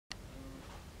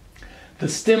The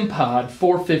Stimpod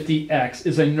 450X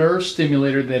is a nerve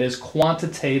stimulator that is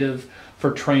quantitative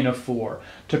for train of 4.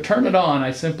 To turn it on,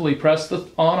 I simply press the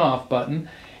on-off button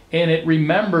and it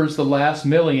remembers the last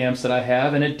milliamps that I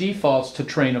have and it defaults to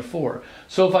train of 4.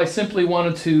 So if I simply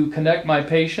wanted to connect my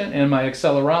patient and my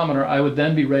accelerometer, I would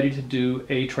then be ready to do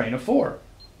a train of 4.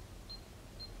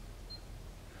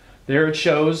 There it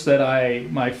shows that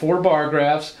my 4 bar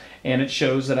graphs, and it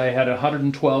shows that I had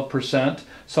 112%,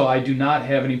 so I do not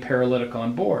have any paralytic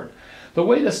on board. The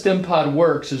way the Stimpod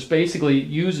works is basically it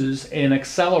uses an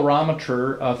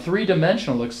accelerometer, a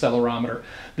 3-dimensional accelerometer.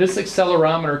 This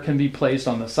accelerometer can be placed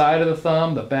on the side of the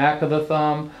thumb, the back of the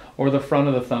thumb, or the front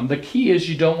of the thumb. The key is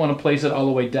you don't want to place it all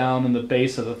the way down in the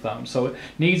base of the thumb, so it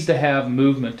needs to have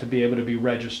movement to be able to be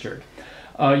registered.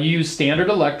 You use standard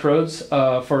electrodes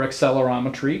for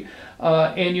accelerometry,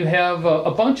 and you have a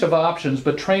bunch of options,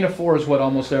 but train of 4 is what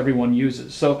almost everyone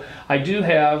uses. So I do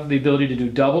have the ability to do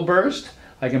double burst.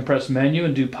 I can press menu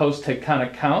and do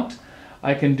post-tectonic count.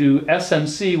 I can do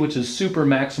SMC, which is super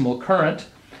maximal current.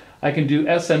 I can do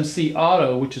SMC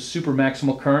Auto, which is super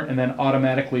maximal current and then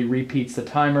automatically repeats the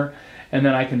timer. And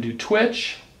then I can do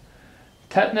twitch,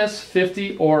 tetanus,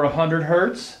 50 or 100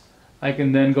 hertz. I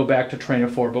can then go back to train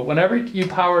of 4. But whenever you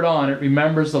power it on, it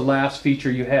remembers the last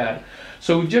feature you had.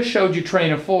 So we've just showed you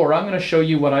train of 4. I'm going to show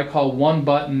you what I call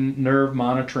one-button nerve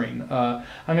monitoring. I'm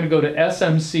going to go to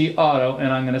SMC Auto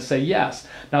and I'm going to say yes.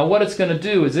 Now what it's going to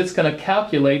do is it's going to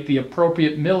calculate the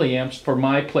appropriate milliamps for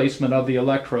my placement of the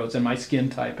electrodes and my skin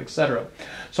type, etc.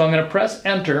 So I'm going to press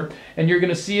enter and you're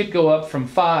going to see it go up from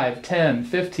 5, 10,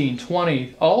 15,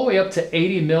 20, all the way up to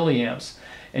 80 milliamps.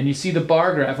 And you see the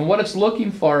bar graph, and what it's looking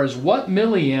for is what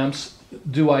milliamps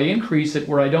do I increase it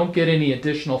where I don't get any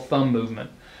additional thumb movement.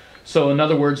 So in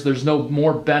other words, there's no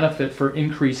more benefit for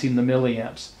increasing the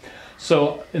milliamps.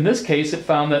 So in this case, it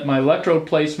found that my electrode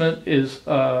placement is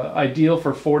ideal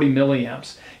for 40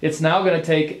 milliamps. It's now going to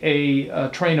take a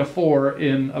train of 4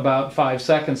 in about 5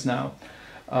 seconds now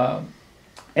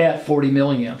at 40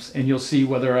 milliamps, and you'll see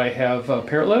whether I have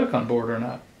paralytic on board or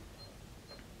not.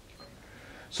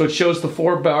 So it shows the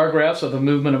 4 bar graphs of the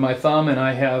movement of my thumb, and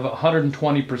I have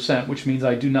 120%, which means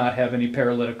I do not have any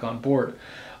paralytic on board.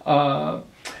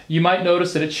 You might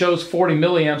notice that it shows 40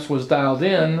 milliamps was dialed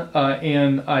in,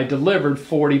 and I delivered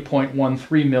 40.13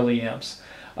 milliamps.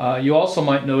 You also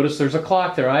might notice there's a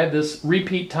clock there. I have this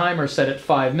repeat timer set at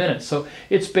 5 minutes, so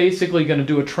it's basically going to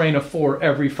do a train of 4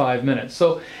 every 5 minutes.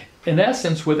 So in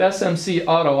essence, with SMC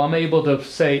Auto, I'm able to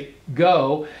say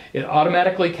go. It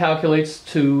automatically calculates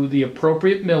to the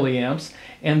appropriate milliamps,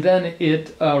 and then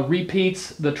it repeats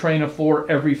the train of 4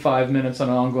 every 5 minutes on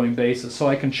an ongoing basis. So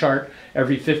I can chart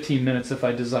every 15 minutes if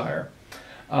I desire.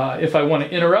 If I want to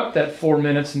interrupt that 4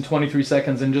 minutes and 23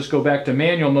 seconds and just go back to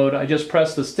manual mode, I just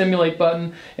press the stimulate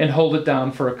button and hold it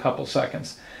down for a couple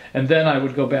seconds. And then I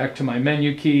would go back to my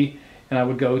menu key and I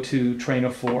would go to train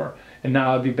of 4. And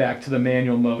now I'd be back to the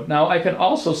manual mode. Now I can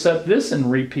also set this in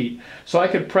repeat. So I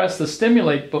could press the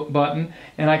stimulate button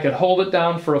and I could hold it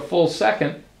down for a full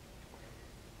second.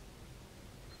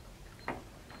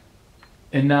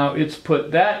 And now it's put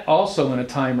that also in a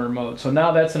timer mode. So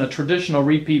now that's in a traditional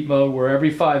repeat mode where every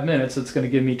 5 minutes it's going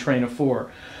to give me train of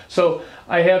 4. So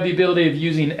I have the ability of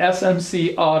using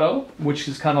SMC Auto, which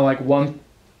is kind of like one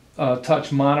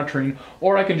touch monitoring,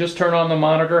 or I can just turn on the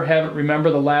monitor, have it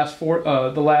remember the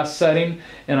last setting,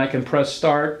 and I can press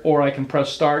start, or I can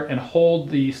press start and hold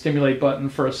the stimulate button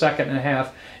for a second and a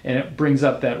half, and it brings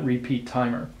up that repeat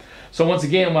timer. So once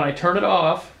again, when I turn it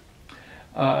off,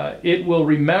 it will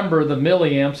remember the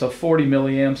milliamps of 40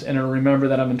 milliamps, and it'll remember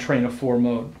that I'm in train of 4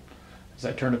 mode. As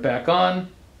I turn it back on,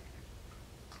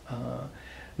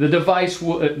 the device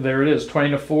will, there it is,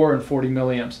 train of 4 and 40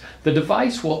 milliamps. The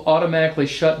device will automatically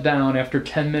shut down after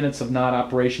 10 minutes of not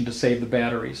operation to save the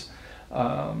batteries.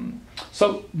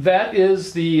 So that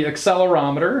is the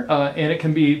accelerometer, and it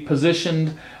can be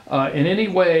positioned in any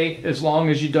way as long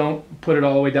as you don't put it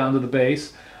all the way down to the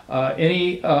base.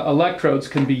 Any electrodes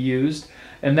can be used,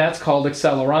 and that's called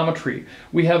accelerometry.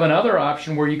 We have another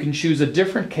option where you can choose a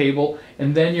different cable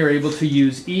and then you're able to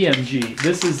use EMG.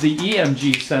 This is the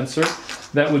EMG sensor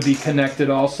that would be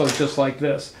connected also just like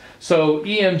this. So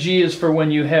EMG is for when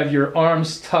you have your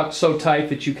arms tucked so tight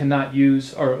that you cannot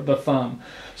use the thumb.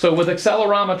 So with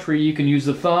accelerometry you can use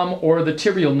the thumb or the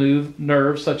tibial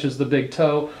nerve such as the big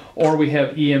toe, or we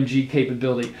have EMG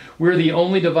capability. We're the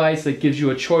only device that gives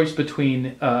you a choice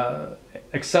between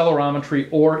accelerometry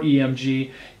or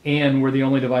EMG, and we're the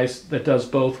only device that does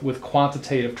both with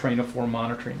quantitative train of 4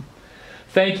 monitoring.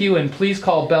 Thank you, and please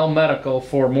call Bell Medical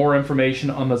for more information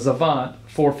on the Stimpod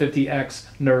 450X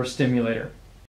nerve stimulator.